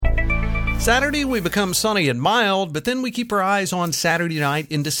Saturday, we become sunny and mild, but then we keep our eyes on Saturday night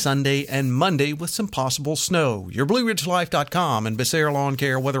into Sunday and Monday with some possible snow. Your BlueRidgeLife.com and Becerra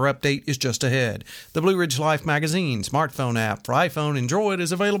Lawncare weather update is just ahead. The Blue Ridge Life magazine smartphone app for iPhone and Android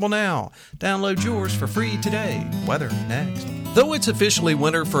is available now. Download yours for free today. Weather next. Though it's officially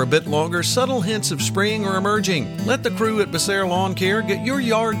winter for a bit longer, subtle hints of spring are emerging. Let the crew at Becerra Lawncare get your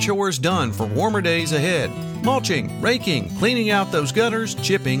yard chores done for warmer days ahead. Mulching, raking, cleaning out those gutters,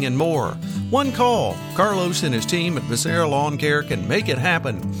 chipping, and more. One call. Carlos and his team at Becerra Lawn Care can make it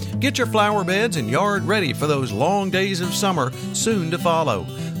happen. Get your flower beds and yard ready for those long days of summer soon to follow.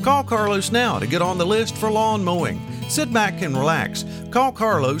 Call Carlos now to get on the list for lawn mowing. Sit back and relax. Call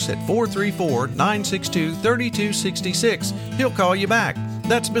Carlos at 434-962-3266. He'll call you back.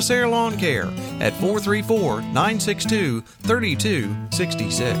 That's Becerra Lawn Care at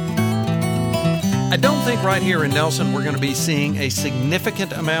 434-962-3266. I don't think right here in Nelson we're going to be seeing a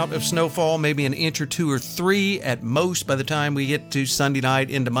significant amount of snowfall, maybe an inch or two or three at most by the time we get to Sunday night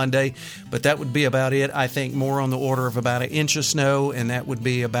into Monday, but that would be about it. I think more on the order of about an inch of snow, and that would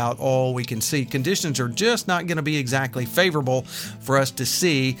be about all we can see. Conditions are just not going to be exactly favorable for us to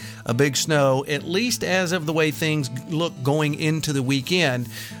see a big snow, at least as of the way things look going into the weekend.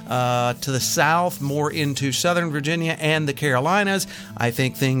 To the south, more into southern Virginia and the Carolinas, I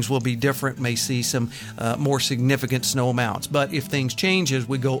think things will be different, may see some more significant snow amounts. But if things change as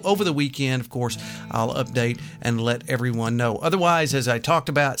we go over the weekend, of course, I'll update and let everyone know. Otherwise, as I talked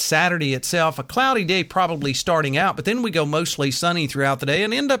about, Saturday itself, a cloudy day probably starting out, but then we go mostly sunny throughout the day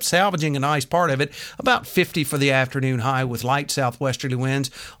and end up salvaging a nice part of it, about 50 for the afternoon high with light southwesterly winds.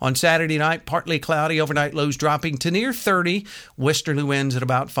 On Saturday night, partly cloudy, overnight lows dropping to near 30, westerly winds at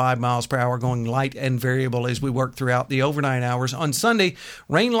about 5 miles per hour, going light and variable as we work throughout the overnight hours. On Sunday,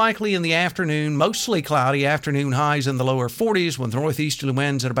 rain likely in the afternoon, mostly cloudy, afternoon highs in the lower 40s with northeasterly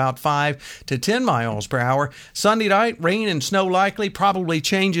winds at about 5 to 10 miles per hour. Sunday night, rain and snow likely, probably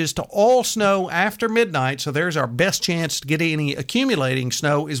changes to all snow after midnight, so there's our best chance to get any accumulating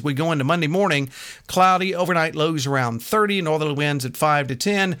snow as we go into Monday morning. Cloudy, overnight lows around 30, northerly winds at 5 to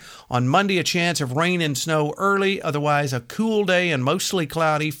 10. On Monday, a chance of rain and snow early, otherwise a cool day and mostly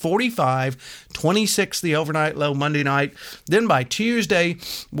cloudy, 45, 26 the overnight low Monday night. Then by Tuesday,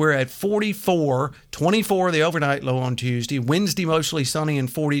 we're at 44, 24 the overnight low on Tuesday. Wednesday, mostly sunny and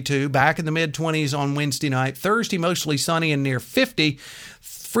 42. Back in the mid-20s on Wednesday night. Thursday, mostly sunny and near 50.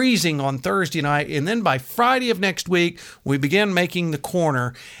 Freezing on Thursday night, and then by Friday of next week, we begin making the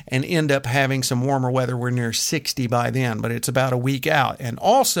corner and end up having some warmer weather. We're near 60 by then, but it's about a week out. And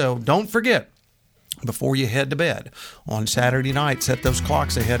also, don't forget, before you head to bed on Saturday night, set those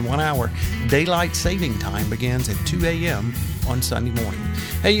clocks ahead 1 hour. Daylight saving time begins at 2 a.m. on Sunday morning.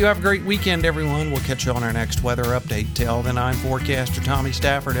 Hey, you have a great weekend, everyone. We'll catch you on our next weather update. Till then, I'm forecaster Tommy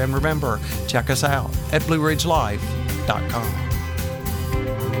Stafford, and remember, check us out at BlueRidgeLife.com.